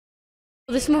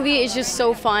This movie is just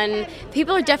so fun.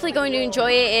 People are definitely going to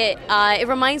enjoy it. It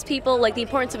reminds people like the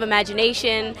importance of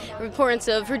imagination, the importance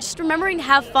of just remembering to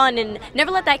have fun and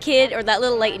never let that kid or that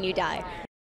little light in you die.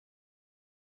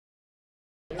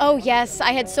 Oh yes,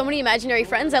 I had so many imaginary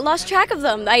friends, I lost track of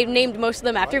them. I named most of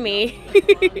them after me.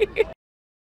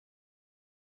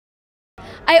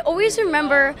 I always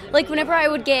remember, like, whenever I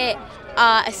would get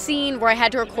a scene where I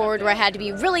had to record, where I had to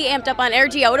be really amped up on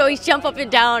energy, I would always jump up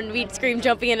and down, we'd scream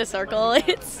jumping in a circle.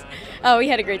 We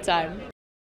had a great time.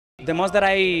 The most that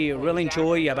I really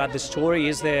enjoy about the story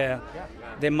is the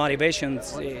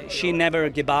motivations. She never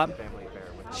give up.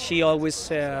 She always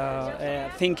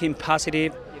thinking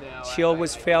positive. She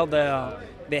always felt the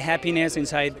happiness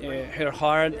inside her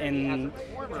heart, and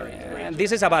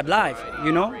this is about life,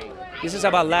 you know. This is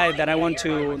about life that I want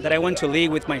to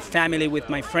live with my family, with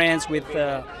my friends, with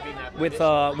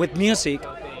music,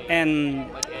 and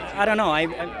I don't know.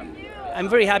 I'm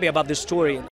very happy about this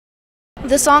story.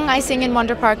 The song I sing in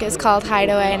Wonder Park is called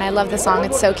Hideaway, and I love the song.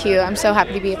 It's so cute. I'm so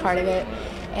happy to be a part of it,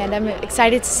 and I'm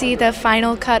excited to see the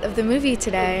final cut of the movie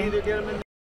today.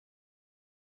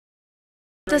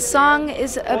 The song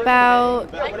is about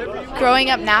growing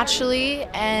up naturally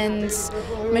and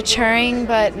maturing,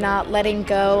 but not letting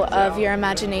go of your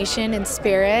imagination and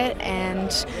spirit,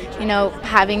 and, you know,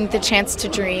 having the chance to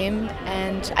dream.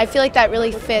 And I feel like that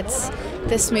really fits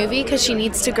this movie because she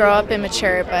needs to grow up and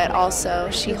mature, but also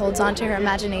she holds on to her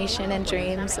imagination and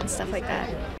dreams and stuff like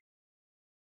that.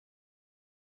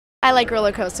 I like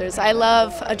roller coasters. I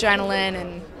love adrenaline,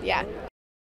 and yeah.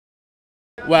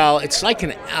 Well, it's like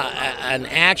an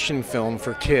action film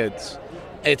for kids.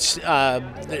 It's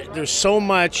there's so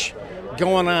much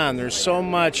going on. There's so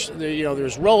much, you know.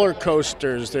 There's roller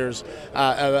coasters. There's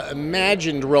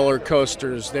imagined roller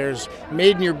coasters. There's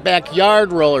made in your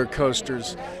backyard roller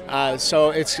coasters. So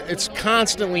it's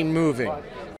constantly moving.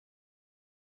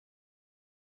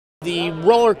 The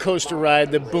roller coaster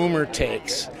ride that Boomer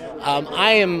takes.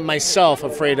 I am myself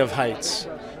afraid of heights,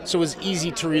 so it was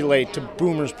easy to relate to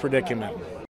Boomer's predicament.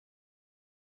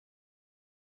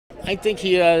 I think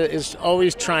he is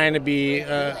always trying to be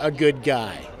a good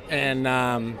guy, and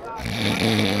I'm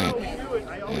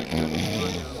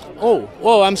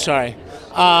sorry,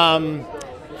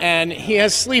 and he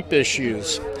has sleep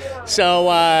issues,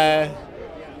 so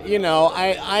you know,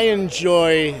 I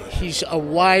enjoy. He's a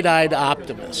wide-eyed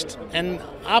optimist, and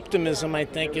optimism, I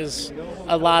think, is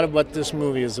a lot of what this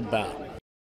movie is about.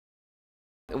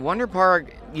 Wonder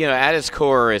Park, you know, at its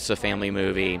core, it's a family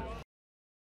movie.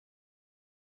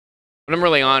 I'm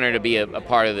really honored to be a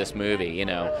part of this movie. You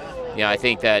know, I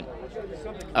think that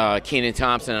Kenan,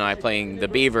 Thompson, and I playing the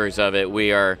beavers of it.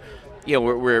 We are, you know,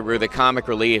 we're the comic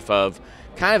relief of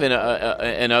kind of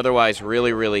an otherwise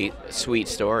really sweet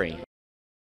story.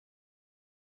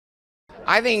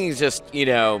 I think it's just, you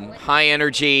know, high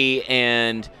energy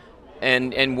and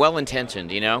well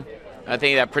intentioned. You know, I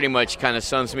think that pretty much kind of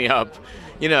sums me up.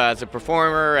 You know, as a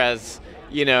performer, as,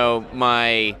 you know,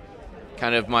 my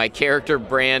character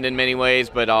brand in many ways,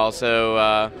 but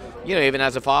also, you know, even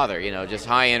as a father, you know, just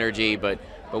high energy, but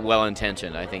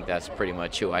well-intentioned. I think that's pretty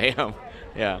much who I am,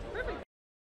 yeah.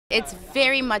 It's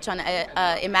very much on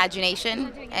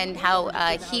imagination and how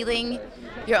healing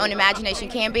your own imagination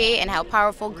can be, and how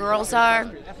powerful girls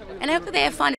are, and I hope that they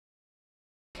have fun.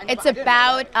 It's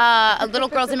about a little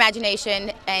girl's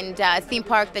imagination, and a theme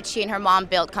park that she and her mom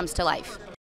built comes to life.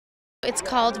 It's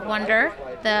called Wonder,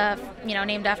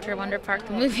 named after Wonder Park,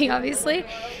 the movie, obviously.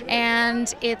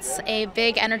 And it's a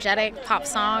big, energetic pop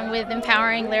song with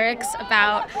empowering lyrics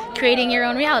about creating your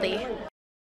own reality.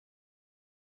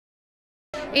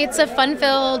 It's a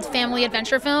fun-filled family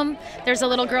adventure film. There's a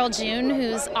little girl, June,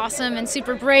 who's awesome and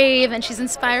super brave, and she's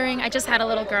inspiring. I just had a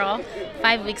little girl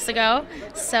 5 weeks ago.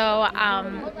 So,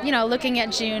 you know, looking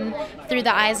at June through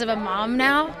the eyes of a mom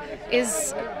now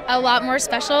is a lot more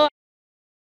special.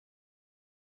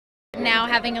 Now,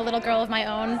 having a little girl of my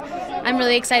own, I'm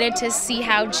really excited to see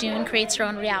how June creates her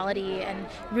own reality and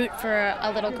root for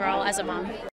a little girl as a mom.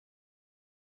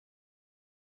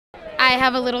 I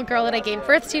have a little girl that I gave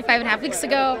birth to 5.5 weeks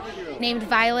ago, named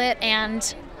Violet,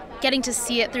 and getting to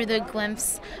see it through the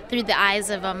glimpse, through the eyes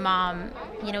of a mom,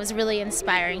 you know, is really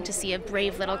inspiring to see a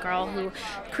brave little girl who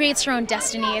creates her own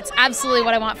destiny. It's absolutely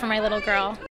what I want for my little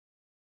girl.